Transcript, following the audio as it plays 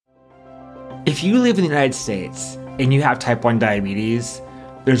If you live in the United States and you have type 1 diabetes,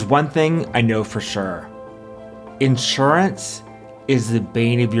 there's one thing I know for sure. Insurance is the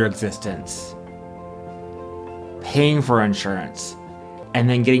bane of your existence. Paying for insurance and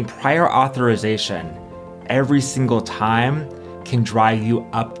then getting prior authorization every single time can drive you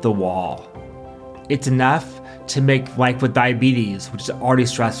up the wall. It's enough to make life with diabetes, which is already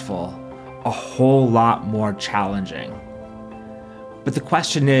stressful, a whole lot more challenging. But the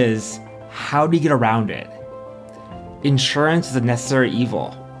question is, how do you get around it? Insurance is a necessary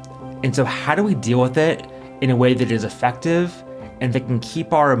evil. And so how do we deal with it in a way that is effective and that can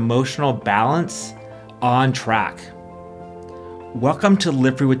keep our emotional balance on track? Welcome to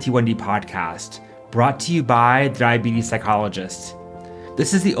Live Free with T1D podcast, brought to you by the Diabetes Psychologist.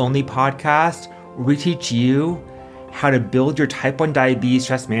 This is the only podcast where we teach you how to build your type 1 diabetes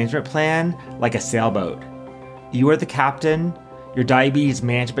stress management plan like a sailboat. You are the captain, your diabetes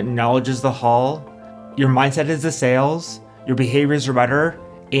management knowledge is the hull, your mindset is the sails, your behavior is the rudder,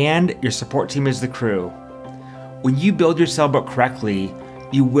 and your support team is the crew. When you build your sailboat correctly,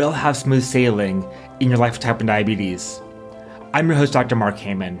 you will have smooth sailing in your life with type 1 diabetes. I'm your host, Dr. Mark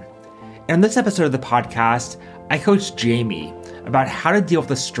Heyman. And in this episode of the podcast, I coach Jamie about how to deal with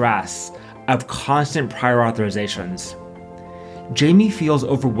the stress of constant prior authorizations. Jamie feels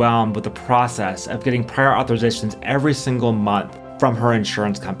overwhelmed with the process of getting prior authorizations every single month from her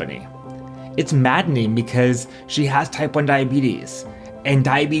insurance company. It's maddening because she has type 1 diabetes, and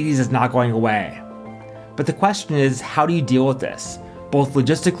diabetes is not going away. But the question is, how do you deal with this, both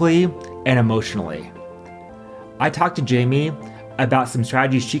logistically and emotionally? I talked to Jamie about some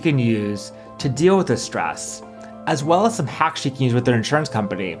strategies she can use to deal with this stress, as well as some hacks she can use with their insurance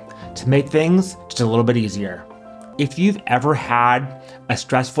company to make things just a little bit easier. If you've ever had a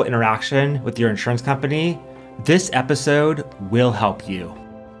stressful interaction with your insurance company, this episode will help you.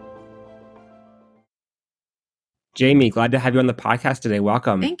 Jamie, glad to have you on the podcast today.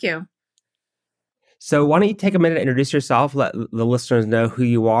 Welcome. Thank you. So why don't you take a minute to introduce yourself, let the listeners know who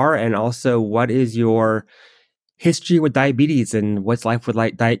you are, and also what is your history with diabetes and what's life with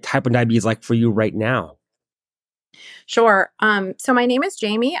type 1 diabetes like for you right now? Sure. So my name is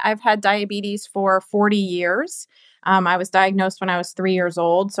Jamie. I've had diabetes for 40 years. I was diagnosed when I was 3 years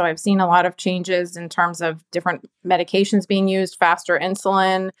old. So I've seen a lot of changes in terms of different medications being used, faster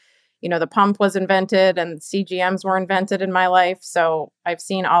insulin. The pump was invented and CGMs were invented in my life. So I've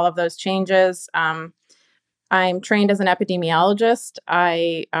seen all of those changes. I'm trained as an epidemiologist.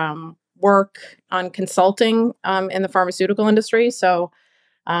 I work on consulting in the pharmaceutical industry. So,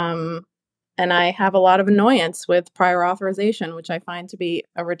 and I have a lot of annoyance with prior authorization, which I find to be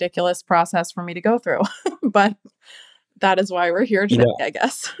a ridiculous process for me to go through. But that is why we're here today, I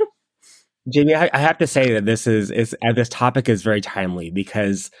guess. Jamie, I have to say that this topic is very timely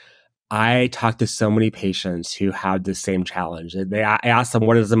because I talk to so many patients who have the same challenge. I ask them,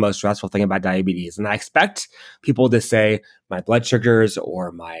 what is the most stressful thing about diabetes? And I expect people to say my blood sugars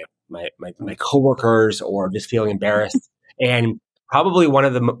or my coworkers or just feeling embarrassed. And probably one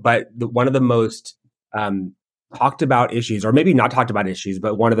of the most talked about issues, or maybe not talked about issues,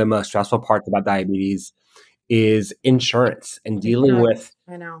 but one of the most stressful parts about diabetes is insurance and dealing with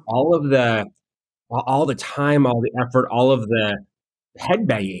all the time, all the effort, all of the head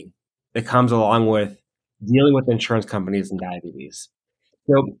banging that comes along with dealing with insurance companies and diabetes.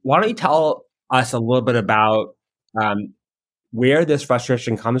 So why don't you tell us a little bit about where this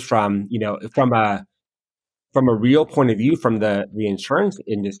frustration comes from, from a real point of view from the insurance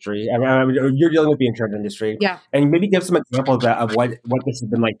industry. I mean, you're dealing with the insurance industry. Yeah. And maybe give some examples of what this has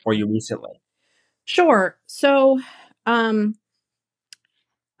been like for you recently. Sure. So my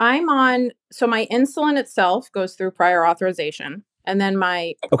insulin itself goes through prior authorization, and then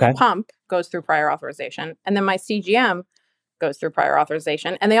my pump goes through prior authorization, and then my CGM goes through prior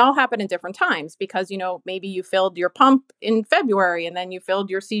authorization. And they all happen at different times because, maybe you filled your pump in February and then you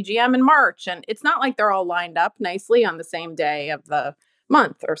filled your CGM in March. And it's not like they're all lined up nicely on the same day of the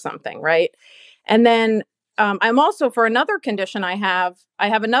month or something, right? And then I'm also, for another condition I have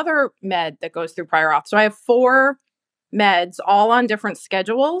another med that goes through prior auth. So I have 4 meds all on different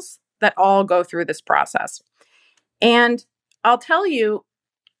schedules that all go through this process. And I'll tell you,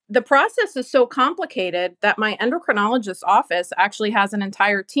 the process is so complicated that my endocrinologist's office actually has an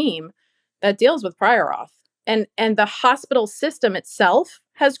entire team that deals with prior auth. And the hospital system itself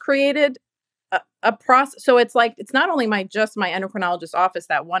has created a process. So it's not only just my endocrinologist's office,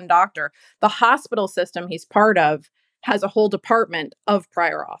 that one doctor. The hospital system he's part of has a whole department of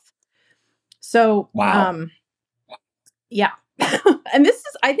prior auth. So, wow. Yeah. And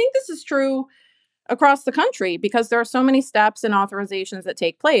I think this is true across the country because there are so many steps and authorizations that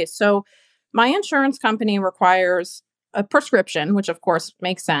take place. So my insurance company requires a prescription, which of course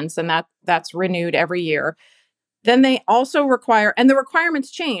makes sense, and that's renewed every year. Then they also require, and the requirements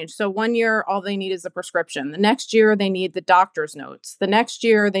change. So one year, all they need is the prescription. The next year, they need the doctor's notes. The next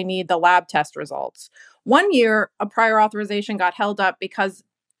year, they need the lab test results. One year, a prior authorization got held up because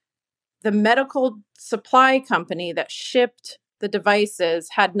the medical supply company that shipped the devices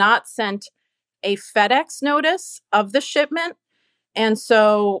had not sent a FedEx notice of the shipment. And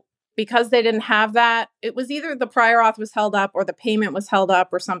so because they didn't have that, it was either the prior auth was held up or the payment was held up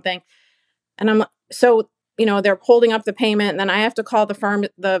or something. And they're holding up the payment, and then I have to call the firm,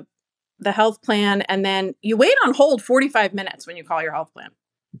 the health plan, and then you wait on hold 45 minutes when you call your health plan.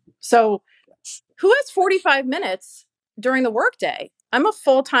 So who has 45 minutes during the workday? I'm a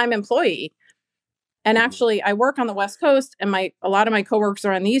full-time employee. And actually, I work on the West Coast, and a lot of my coworkers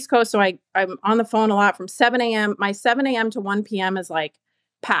are on the East Coast. So I'm on the phone a lot from 7 a.m. My 7 a.m. to 1 p.m. is like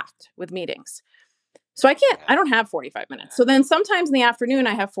packed with meetings. So I don't have 45 minutes. So then sometimes in the afternoon,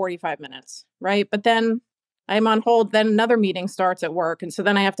 I have 45 minutes, right? But then I'm on hold, then another meeting starts at work. And so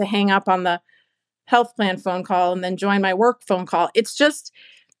then I have to hang up on the health plan phone call and then join my work phone call. It's just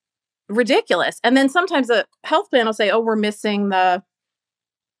ridiculous. And then sometimes the health plan will say, oh, we're missing the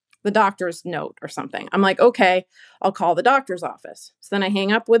doctor's note or something. I'm like, okay, I'll call the doctor's office. So then I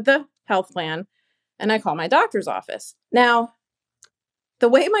hang up with the health plan and I call my doctor's office. Now, the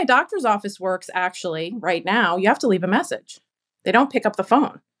way my doctor's office works actually right now, you have to leave a message. They don't pick up the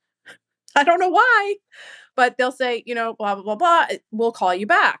phone. I don't know why, but they'll say, blah, blah, blah, blah, we'll call you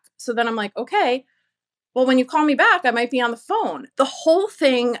back. So then I'm like, okay, well, when you call me back, I might be on the phone. The whole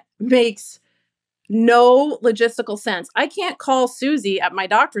thing makes no logistical sense. I can't call Susie at my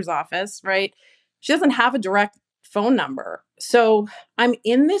doctor's office, right? She doesn't have a direct phone number. So I'm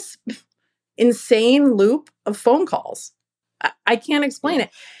in this insane loop of phone calls. I can't explain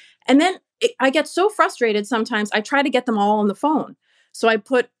it. And then I get so frustrated sometimes. I try to get them all on the phone. So I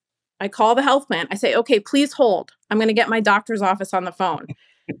call the health plan. I say, okay, please hold. I'm going to get my doctor's office on the phone.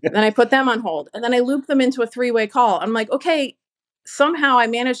 Then I put them on hold. And then I loop them into a 3-way call. I'm like, okay, somehow I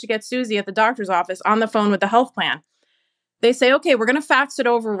managed to get Susie at the doctor's office on the phone with the health plan. They say, okay, we're going to fax it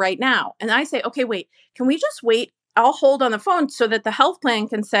over right now. And I say, okay, wait, can we just wait? I'll hold on the phone so that the health plan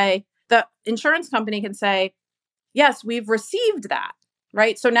can say, the insurance company can say, yes, we've received that,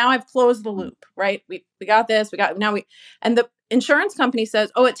 right? So now I've closed the loop, right? We got this, and the insurance company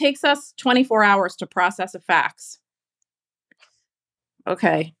says, oh, it takes us 24 hours to process a fax.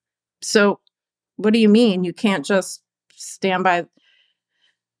 Okay. So what do you mean? You can't just stand by.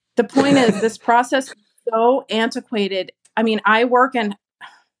 The point is this process is so antiquated. I mean, I work in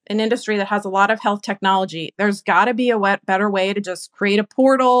an industry that has a lot of health technology. There's got to be a better way to just create a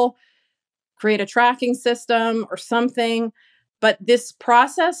portal, create a tracking system or something. But this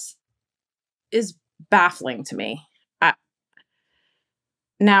process is baffling to me.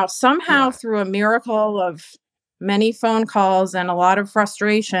 Now, somehow through a miracle of many phone calls and a lot of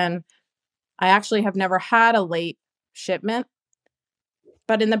frustration, I actually have never had a late shipment.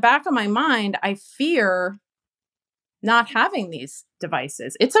 But in the back of my mind, I fear not having these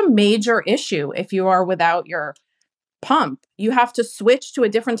devices. It's a major issue if you are without your pump. You have to switch to a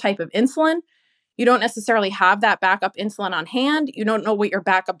different type of insulin. You don't necessarily have that backup insulin on hand. You don't know what your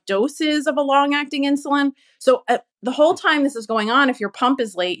backup dose is of a long-acting insulin. So the whole time this is going on, if your pump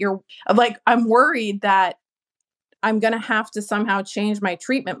is late, I'm worried that I'm going to have to somehow change my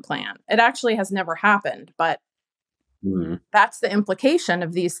treatment plan. It actually has never happened, but that's the implication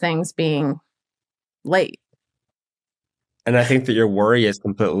of these things being late. And I think that your worry is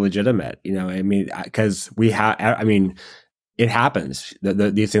completely legitimate. Because it happens.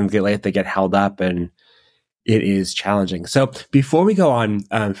 These things get late, they get held up, and it is challenging. So before we go on,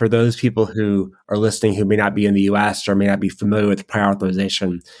 for those people who are listening who may not be in the US or may not be familiar with prior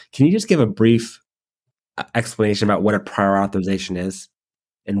authorization, can you just give a brief explanation about what a prior authorization is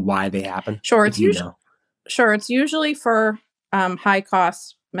and why they happen? Sure. It's usually for high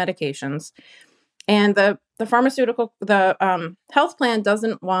cost medications. And the health plan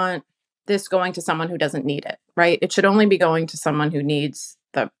doesn't want this going to someone who doesn't need it, right? It should only be going to someone who needs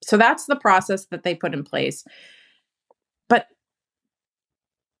so that's the process that they put in place. But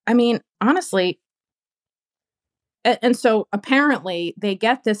I mean, honestly, and so apparently they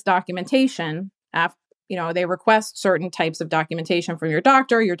get this documentation after, they request certain types of documentation from your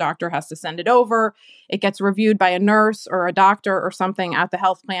doctor has to send it over. It gets reviewed by a nurse or a doctor or something at the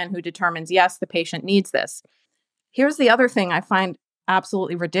health plan who determines, yes, the patient needs this. Here's the other thing I find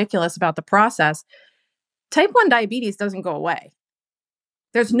absolutely ridiculous about the process. Type 1 diabetes doesn't go away.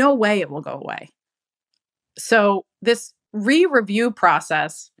 There's no way it will go away. So this re-review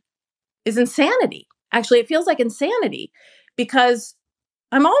process is insanity. Actually, it feels like insanity because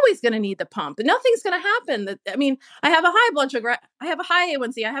I'm always going to need the pump. Nothing's going to happen. I have a high blood sugar. I have a high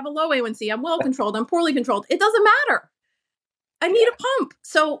A1C. I have a low A1C. I'm well controlled. I'm poorly controlled. It doesn't matter. I need a pump.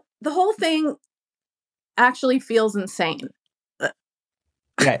 So the whole thing actually feels insane.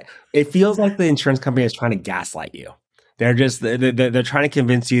 Yeah, it feels like the insurance company is trying to gaslight you. They're just they're trying to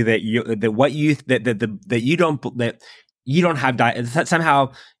convince you that you don't have diabetes.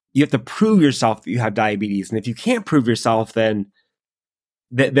 Somehow you have to prove yourself that you have diabetes, and if you can't prove yourself, then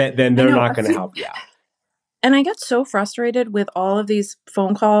they're not going to help you out. And I get so frustrated with all of these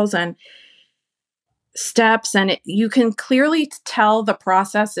phone calls and steps, and you can clearly tell the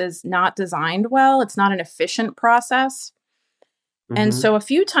process is not designed well. It's not an efficient process. And so a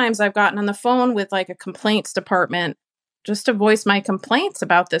few times I've gotten on the phone with like a complaints department just to voice my complaints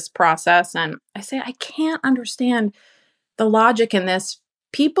about this process. And I say, I can't understand the logic in this.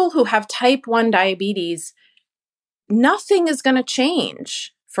 People who have type 1 diabetes, nothing is going to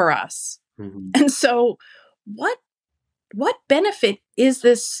change for us. And so what benefit is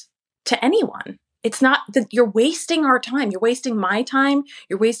this to anyone? It's not that you're wasting our time. You're wasting my time.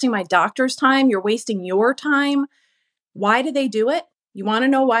 You're wasting my doctor's time. You're wasting your time. Why do they do it? You want to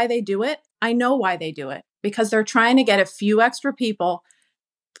know why they do it? I know why they do it. Because they're trying to get a few extra people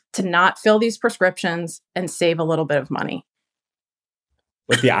to not fill these prescriptions and save a little bit of money.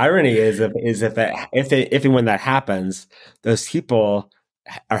 But the irony is if and when that happens, those people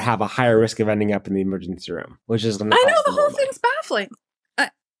have a higher risk of ending up in the emergency room, which is I know the whole thing's baffling. I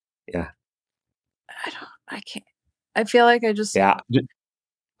can't. I feel like I just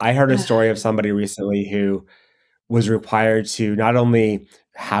I heard a story of somebody recently who was required to not only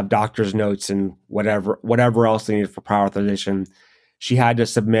have doctor's notes and whatever else they needed for prior authorization, she had to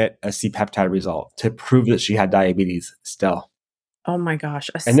submit a C-peptide result to prove that she had diabetes still. Oh my gosh.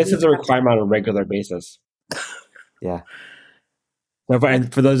 And this is a requirement on a regular basis. Yeah.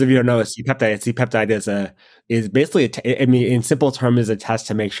 And for those of you who don't know, C-peptide is basically, in simple terms, is a test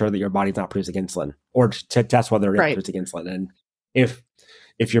to make sure that your body's not producing insulin, or to test whether it is producing insulin. And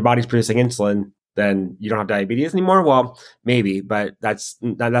if your body's producing insulin, then you don't have diabetes anymore. Well, maybe, but that's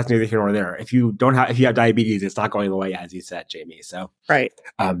neither here nor there. If you have diabetes, it's not going away, as you said, Jamie. So right.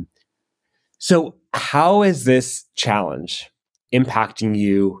 So how is this challenge impacting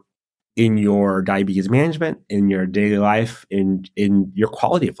you in your diabetes management, in your daily life, in your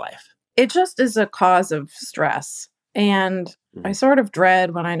quality of life? It just is a cause of stress. And I sort of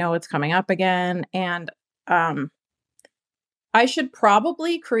dread when I know it's coming up again. And I should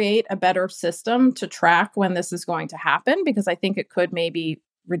probably create a better system to track when this is going to happen, because I think it could maybe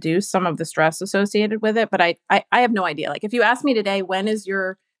reduce some of the stress associated with it. But I have no idea. Like if you ask me today,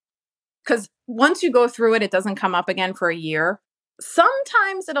 because once you go through it, it doesn't come up again for a year.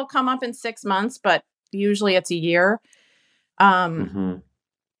 Sometimes it'll come up in 6 months, but usually it's a year. And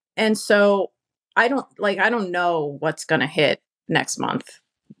so I don't know what's going to hit next month.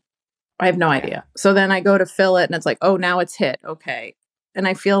 I have no idea. So then I go to fill it and it's like, oh, now it's hit. Okay. And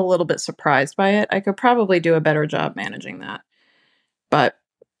I feel a little bit surprised by it. I could probably do a better job managing that. But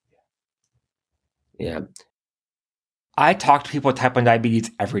yeah. I talk to people with type 1 diabetes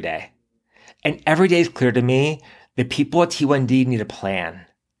every day. And every day is clear to me that people at T1D need a plan.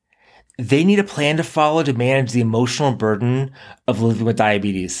 They need a plan to follow to manage the emotional burden of living with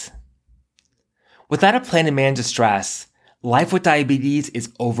diabetes. Without a plan to manage the stress, life with diabetes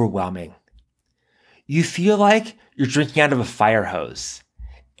is overwhelming. You feel like you're drinking out of a fire hose,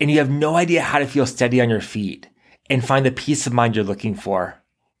 and you have no idea how to feel steady on your feet and find the peace of mind you're looking for.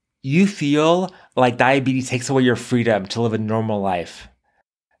 You feel like diabetes takes away your freedom to live a normal life.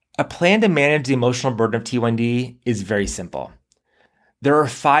 A plan to manage the emotional burden of T1D is very simple. There are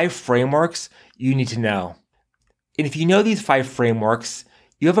 5 frameworks you need to know. And if you know these 5 frameworks,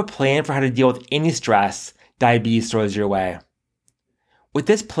 you have a plan for how to deal with any stress diabetes throws your way. With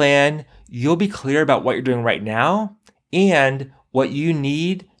this plan, you'll be clear about what you're doing right now and what you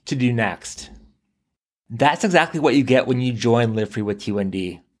need to do next. That's exactly what you get when you join Live Free with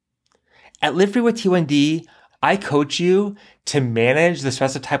T1D. At Live Free with T1D, I coach you to manage the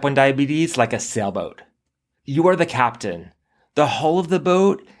stress of type 1 diabetes like a sailboat. You are the captain. The hull of the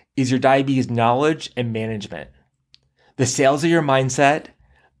boat is your diabetes knowledge and management. The sails are your mindset,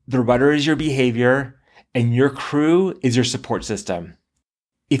 the rudder is your behavior, and your crew is your support system.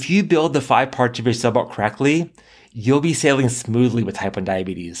 If you build the 5 parts of your sailboat correctly, you'll be sailing smoothly with type 1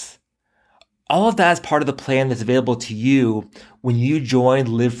 diabetes. All of that is part of the plan that's available to you when you join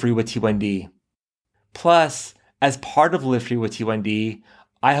Live Free with T1D. Plus, as part of Live Free with T1D,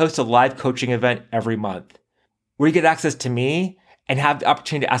 I host a live coaching event every month where you get access to me and have the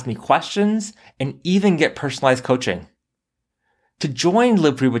opportunity to ask me questions and even get personalized coaching. To join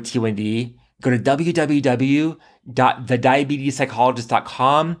Live Free with T1D, go to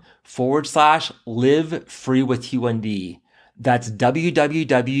www.thediabetespsychologist.com/live free with T1D. That's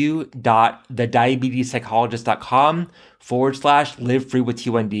www.thediabetespsychologist.com/live free with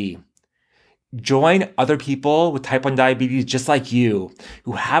T1D. Join other people with type 1 diabetes just like you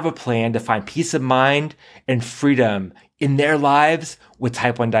who have a plan to find peace of mind and freedom in their lives with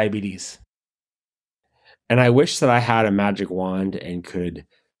type 1 diabetes. And I wish that I had a magic wand and could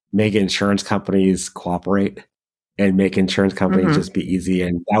make insurance companies cooperate and make insurance companies just be easy.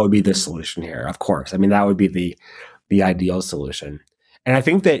 And that would be the solution here, of course. I mean, that would be the ideal solution. And I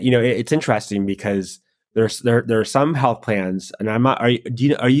think that, it's interesting because there are some health plans, and I'm not, do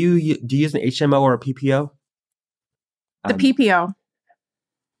you use an HMO or a PPO? The PPO.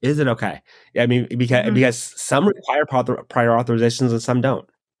 Is it okay? I mean, because some require prior authorizations and some don't.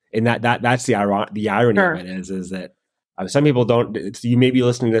 And that's the irony of it is that some people don't. You may be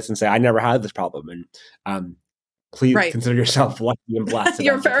listening to this and say, "I never had this problem," and please consider yourself lucky and blessed.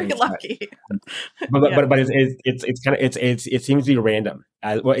 You're very lucky. But it's kind of it seems to be random,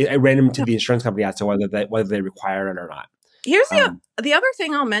 random to the insurance company as to whether they require it or not. Here's the other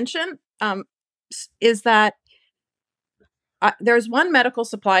thing I'll mention is that there's one medical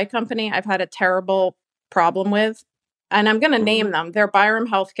supply company I've had a terrible problem with. And I'm going to name them. They're Byram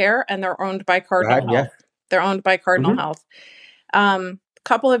Healthcare, and they're owned by Cardinal Health. Yeah. They're owned by Cardinal Health. A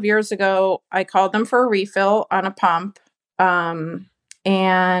couple of years ago, I called them for a refill on a pump, and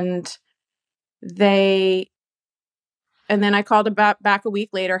then I called back a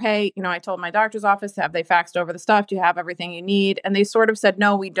week later. Hey, I told my doctor's office, have they faxed over the stuff? Do you have everything you need? And they sort of said,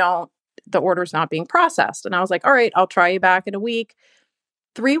 no, we don't. The order's not being processed. And I was like, all right, I'll try you back in a week.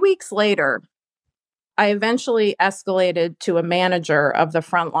 3 weeks later, I eventually escalated to a manager of the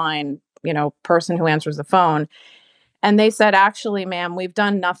frontline, person who answers the phone. And they said, actually, ma'am, we've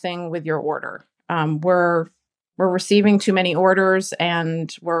done nothing with your order. We're receiving too many orders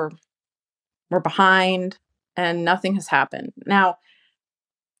and we're behind and nothing has happened. Now,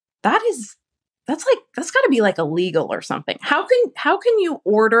 that's got to be like illegal or something. How can you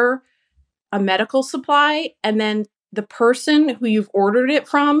order a medical supply and then the person who you've ordered it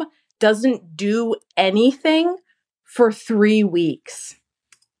from doesn't do anything for 3 weeks?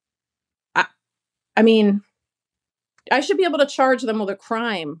 I mean, I should be able to charge them with a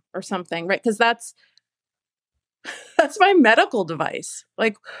crime or something, right? Because that's my medical device.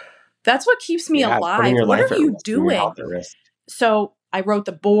 Like, that's what keeps me alive. What are you doing? So I wrote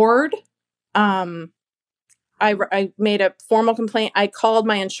the board. I made a formal complaint. I called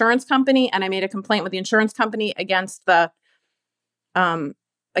my insurance company and I made a complaint with the insurance company against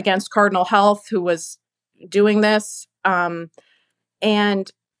against Cardinal Health, who was doing this.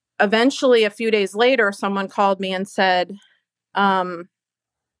 And eventually, a few days later, someone called me and said, we're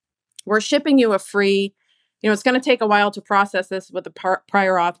shipping you a free, it's going to take a while to process this with the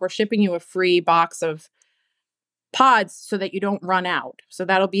prior auth. We're shipping you a free box of pods so that you don't run out. So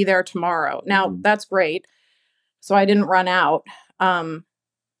that'll be there tomorrow. Now, that's great. So I didn't run out. But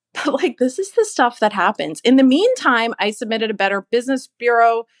this is the stuff that happens. In the meantime, I submitted a Better Business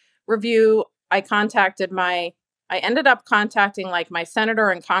Bureau review. I ended up contacting my senator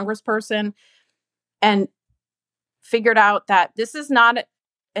and congressperson and figured out that this is not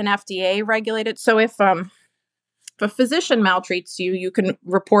an FDA regulated. So if a physician maltreats you, you can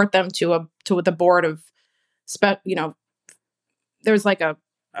report them to the board of, there's a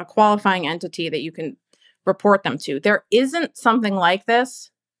qualifying entity that you can report them to. There isn't something like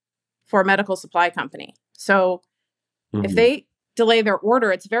this for a medical supply company. So if they delay their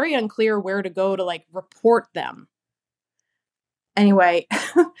order, it's very unclear where to go to report them. Anyway,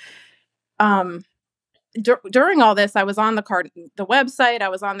 during all this, I was on the website, I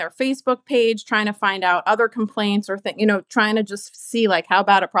was on their Facebook page trying to find out other complaints or trying to just see how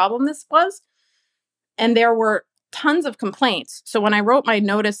bad a problem this was. And there were tons of complaints. So when I wrote my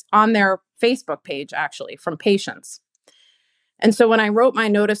notice on their Facebook page, actually, from patients. And so when I wrote my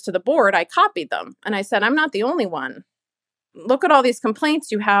notice to the board, I copied them and I said, I'm not the only one. Look at all these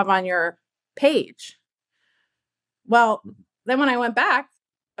complaints you have on your page. Well, then when I went back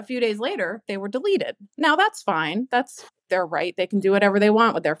a few days later, they were deleted. Now that's fine. That's their right. They can do whatever they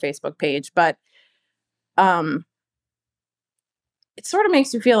want with their Facebook page. But it sort of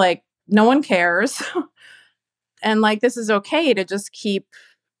makes you feel like no one cares. And this is okay to just keep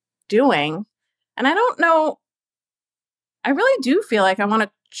doing. And I don't know. I really do feel like I want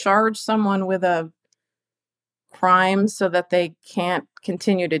to charge someone with a crime so that they can't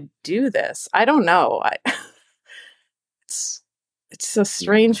continue to do this. I don't know. it's a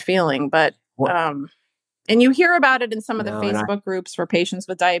strange feeling, but and you hear about it in some of the Facebook groups for patients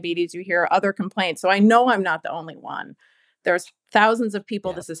with diabetes. You hear other complaints. So I know I'm not the only one. There's thousands of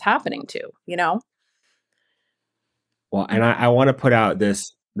people this is happening to, you know? Well, and I want to put out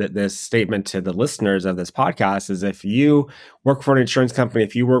this statement to the listeners of this podcast is if you work for an insurance company,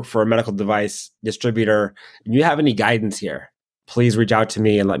 if you work for a medical device distributor, and you have any guidance here, please reach out to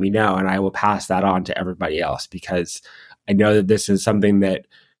me and let me know. And I will pass that on to everybody else, because I know that this is something that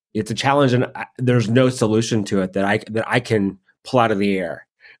it's a challenge and there's no solution to it that I can pull out of the air.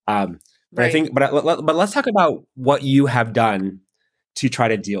 But right. I think, but let's talk about what you have done to try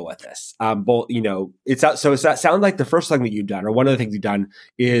to deal with this. Both, you know, it sounds like the first thing that you've done, or one of the things you've done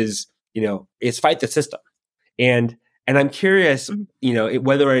is, you know, is fight the system. And I'm curious, you know,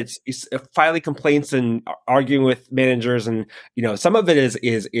 whether it's filing complaints and arguing with managers, and, you know, some of it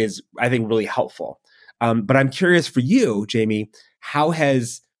is I think really helpful. But I'm curious for you, Jamie, how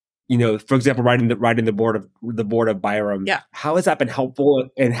has, you know, for example, writing the board of Byram, how has that been helpful,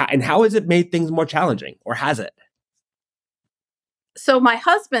 and how has it made things more challenging, or has it? So my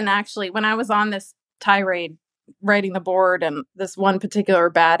husband, actually, when I was on this tirade writing the board and this one particular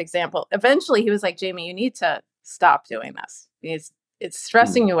bad example, eventually he was like, Jamie, you need to stop doing this. It's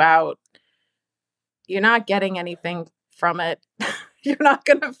stressing you out. You're not getting anything from it. You're not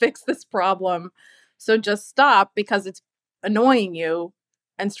going to fix this problem. So just stop, because it's annoying you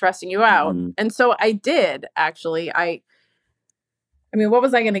and stressing you out. And so I did, actually. I mean, what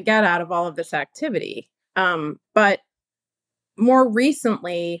was I going to get out of all of this activity? But more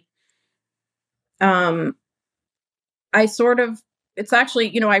recently, I it's actually,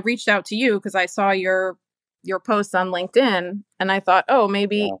 you know, I reached out to you because I saw your post on LinkedIn, and I thought, oh,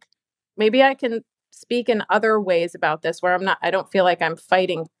 maybe I can speak in other ways about this where I don't feel like I'm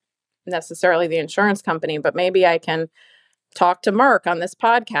fighting necessarily the insurance company, but maybe I can talk to Merck on this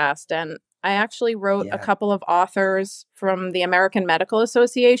podcast. And I actually wrote a couple of authors from the American Medical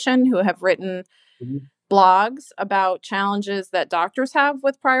Association who have written blogs about challenges that doctors have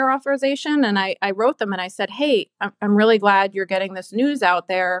with prior authorization. And I wrote them and I said, hey, I'm really glad you're getting this news out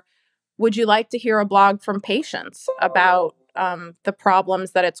there. Would you like to hear a blog from patients about the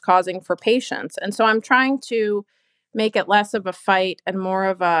problems that it's causing for patients? And so I'm trying to make it less of a fight and more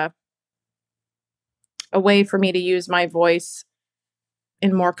of a way for me to use my voice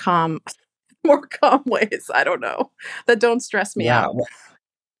in more calm ways. I don't know, that don't stress me out.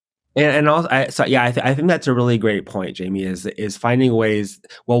 And also, I think that's a really great point, Jamie, is finding ways,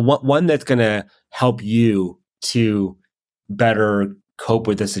 well, one that's going to help you to better cope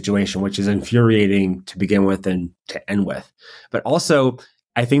with the situation, which is infuriating to begin with and to end with. But also,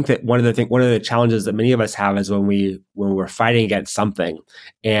 I think that one of the challenges that many of us have is when we're fighting against something,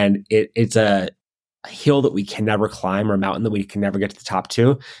 and it's a hill that we can never climb, or a mountain that we can never get to the top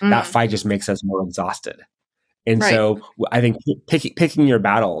to. That fight just makes us more exhausted. And so I think picking your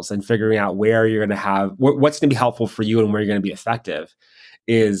battles and figuring out where you're going to have what's going to be helpful for you and where you're going to be effective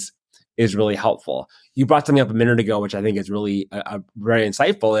is really helpful. You brought something up a minute ago, which I think is really very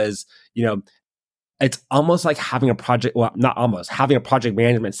insightful, is, you know, it's almost like having a project, well, not almost, having a project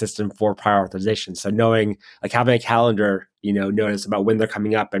management system for prior authorization. So knowing, like having a calendar, you know, notice about when they're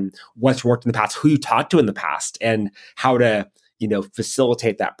coming up and what's worked in the past, who you talked to in the past, and how to, you know,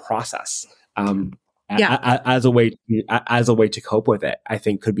 facilitate that process. As a way to cope with it, I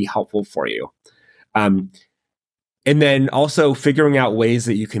think could be helpful for you. And then also figuring out ways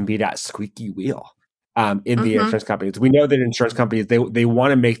that you can be that squeaky wheel in the insurance companies. We know that insurance companies, they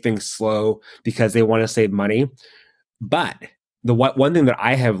want to make things slow because they want to save money. But the one thing that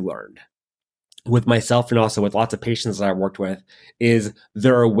I have learned with myself and also with lots of patients that I've worked with is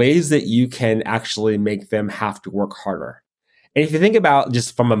there are ways that you can actually make them have to work harder. And if you think about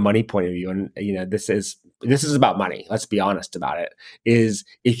just from a money point of view, and, you know, this is about money, let's be honest about it, is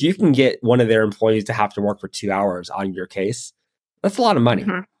if you can get one of their employees to have to work for 2 hours on your case, that's a lot of money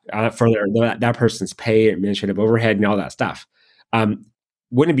for that person's pay, administrative overhead, and all that stuff. Wouldn't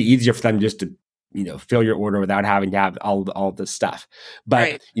it be easier for them just to, you know, fill your order without having to have all this stuff?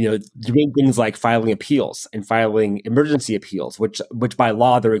 But, you know, doing things like filing appeals and filing emergency appeals, which by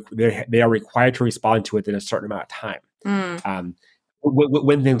law, they are required to respond to within a certain amount of time.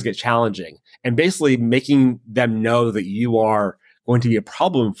 When things get challenging, and basically making them know that you are going to be a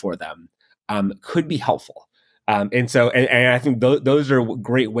problem for them could be helpful. And I think those are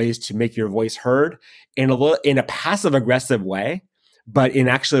great ways to make your voice heard in a passive aggressive way, but in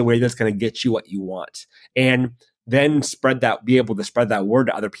actually a way that's going to get you what you want. And then be able to spread that word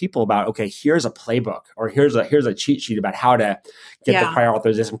to other people about, okay, here's a playbook, or here's a cheat sheet about how to get the prior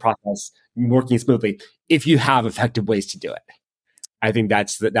authorization process working smoothly if you have effective ways to do it. I think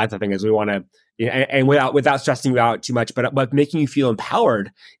that's the thing is we want to, and without stressing you out too much, but making you feel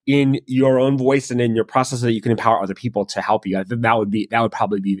empowered in your own voice and in your process so that you can empower other people to help you. I think that would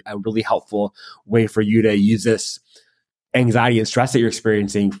probably be a really helpful way for you to use this anxiety and stress that you're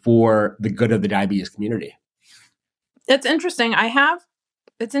experiencing for the good of the diabetes community. It's interesting.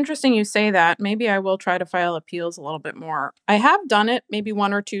 It's interesting you say that. Maybe I will try to file appeals a little bit more. I have done it maybe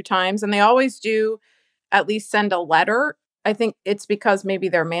 1 or 2 times, and they always do at least send a letter. I think it's because maybe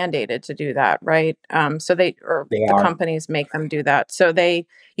they're mandated to do that, right? So the companies make them do that. So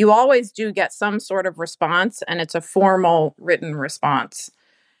you always do get some sort of response, and it's a formal written response.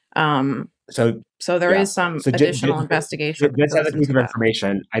 So there is some additional investigation. Just as a piece of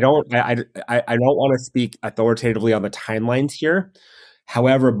information, I don't want to speak authoritatively on the timelines here.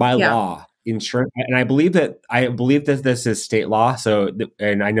 However, by law, insurance, and I believe that this is state law. So,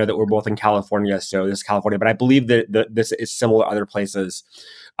 and I know that we're both in California, so this is California, but I believe that this is similar to other places.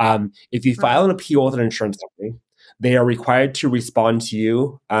 If you file an appeal with an insurance company, they are required to respond to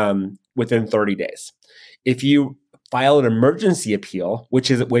you within 30 days. If you file an emergency appeal, which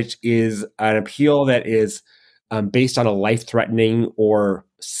is an appeal that is based on a life-threatening or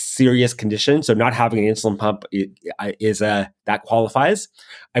serious condition, so not having an insulin pump that qualifies.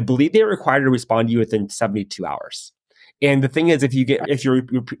 I believe they are required to respond to you within 72 hours. And the thing is, if your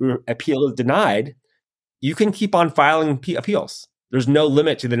appeal is denied, you can keep on filing appeals. There's no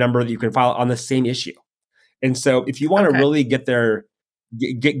limit to the number that you can file on the same issue. And so, if you want to really get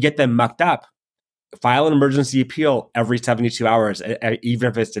them mucked up, file an emergency appeal every 72 hours, even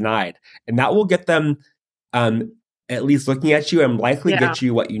if it's denied, and that will get them at least looking at you and likely get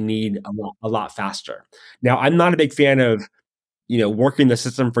you what you need a lot faster. Now, I'm not a big fan of, working the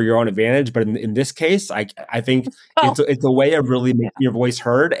system for your own advantage, but in this case, I think it's a way of really making your voice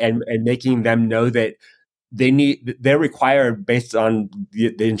heard and making them know that they're required based on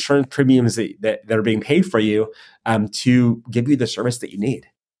the insurance premiums that are being paid for you to give you the service that you need.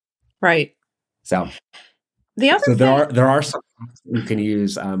 Right. So there are some you can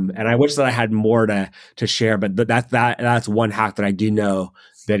use, and I wish that I had more to share, but that's one hack that I do know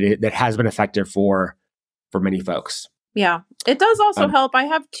that has been effective for many folks. Yeah, it does also help. I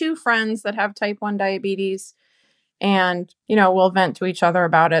have 2 friends that have type 1 diabetes, and we'll vent to each other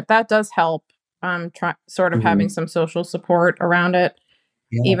about it. That does help. Having some social support around it,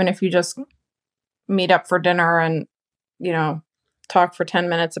 even if you just meet up for dinner and talk for 10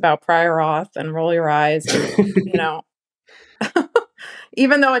 minutes about prior auth and roll your eyes, and,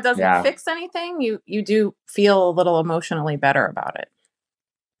 even though it doesn't fix anything, you do feel a little emotionally better about it.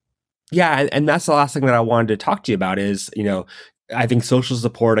 Yeah. And that's the last thing that I wanted to talk to you about is, I think social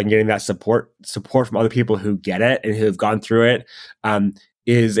support and getting that support from other people who get it and who have gone through it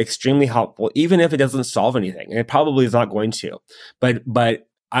is extremely helpful, even if it doesn't solve anything. And it probably is not going to. But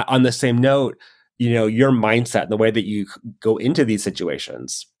on the same note, your mindset and the way that you go into these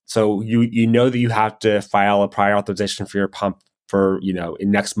situations. So you know that you have to file a prior authorization for your pump for,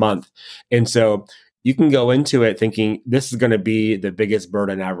 in next month. And so you can go into it thinking this is going to be the biggest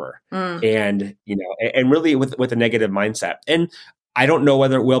burden ever. And, and really with a negative mindset. And I don't know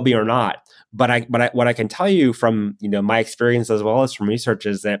whether it will be or not, but what I can tell you from, my experience as well as from research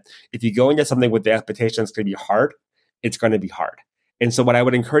is that if you go into something with the expectation it's going to be hard, it's going to be hard. And so what I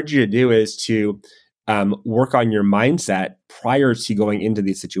would encourage you to do is to work on your mindset prior to going into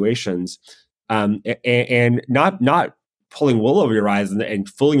these situations, and not pulling wool over your eyes and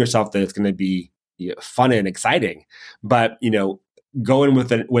fooling yourself that it's going to be fun and exciting, but go in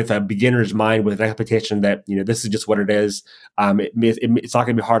with a beginner's mind with an expectation that this is just what it is. It's not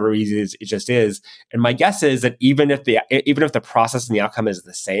going to be hard or easy. It just is. And my guess is that even if the process and the outcome is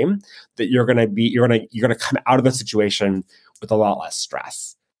the same, that you're going to come out of the situation with a lot less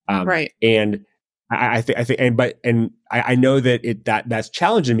stress. Right. And I know that that's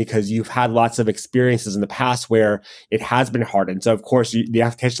challenging because you've had lots of experiences in the past where it has been hard. And so of course the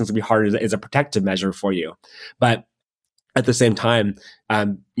applications will be hard is a protective measure for you. But at the same time,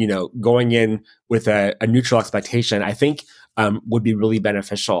 going in with a neutral expectation, I think would be really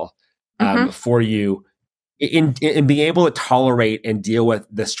beneficial for you in being able to tolerate and deal with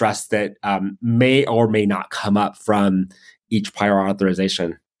the stress that may or may not come up from each prior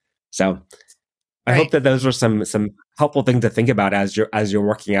authorization. So I hope that those were some helpful things to think about as you're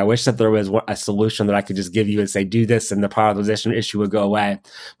working. I wish that there was a solution that I could just give you and say, do this and the prior authorization issue would go away.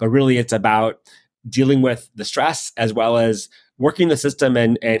 But really it's about dealing with the stress as well as working the system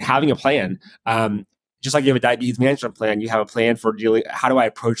and having a plan. Just like you have a diabetes management plan, you have a plan for how do I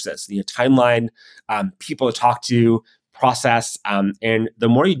approach this? Timeline, people to talk to, process. And the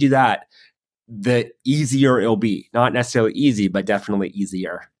more you do that, the easier it'll be. Not necessarily easy, but definitely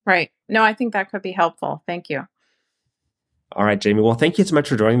easier. Right. No, I think that could be helpful. Thank you. All right, Jamie. Well, thank you so much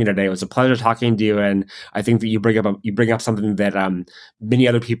for joining me today. It was a pleasure talking to you, and I think that you bring up something that many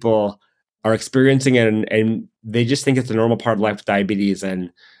other people are experiencing, and they just think it's a normal part of life with diabetes.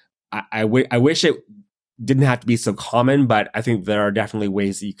 And I wish it didn't have to be so common, but I think there are definitely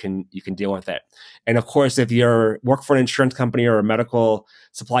ways that you can deal with it. And of course, if you work for an insurance company or a medical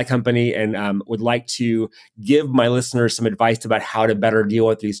supply company and would like to give my listeners some advice about how to better deal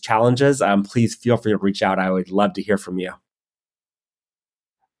with these challenges, please feel free to reach out. I would love to hear from you.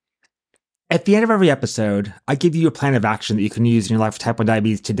 At the end of every episode, I give you a plan of action that you can use in your life with type 1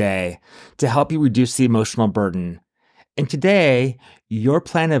 diabetes today to help you reduce the emotional burden. And today, your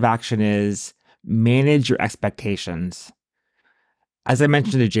plan of action is manage your expectations. As I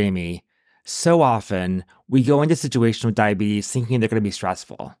mentioned to Jamie, so often we go into situations with diabetes thinking they're going to be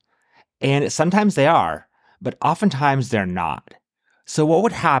stressful. And sometimes they are, but oftentimes they're not. So what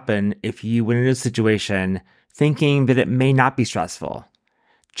would happen if you went into a situation thinking that it may not be stressful?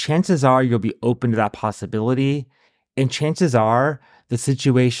 Chances are you'll be open to that possibility, and chances are the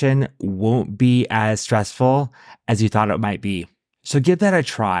situation won't be as stressful as you thought it might be. So give that a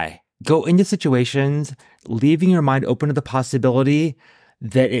try. Go into situations leaving your mind open to the possibility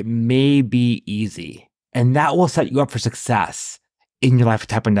that it may be easy, and that will set you up for success in your life with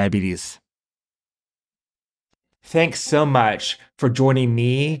type 1 diabetes. Thanks so much for joining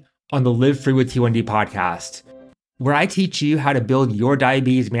me on the Live Free with T1D podcast, where I teach you how to build your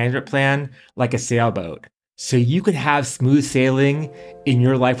diabetes management plan like a sailboat so you can have smooth sailing in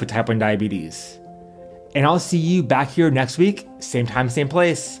your life with type 1 diabetes. And I'll see you back here next week, same time, same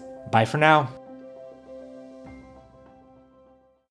place. Bye for now.